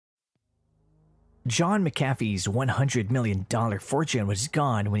John McAfee's $100 million fortune was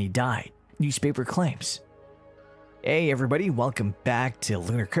gone when he died, newspaper claims. Hey everybody, welcome back to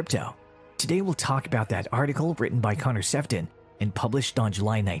Lunar Crypto. Today we'll talk about that article written by Connor Sephton and published on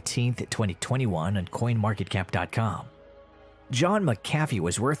July 19th, 2021 on coinmarketcap.com. John McAfee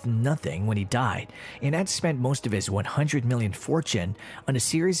was worth nothing when he died and had spent most of his $100 million fortune on a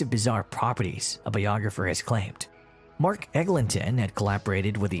series of bizarre properties, a biographer has claimed. Mark Eglinton had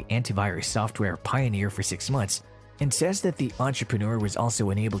collaborated with the antivirus software Pioneer for 6 months and says that the entrepreneur was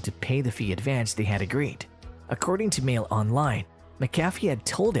also unable to pay the fee advance they had agreed. According to Mail Online, McAfee had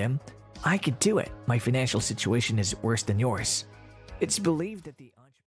told him, "I could do it. My financial situation is worse than yours." It's believed that the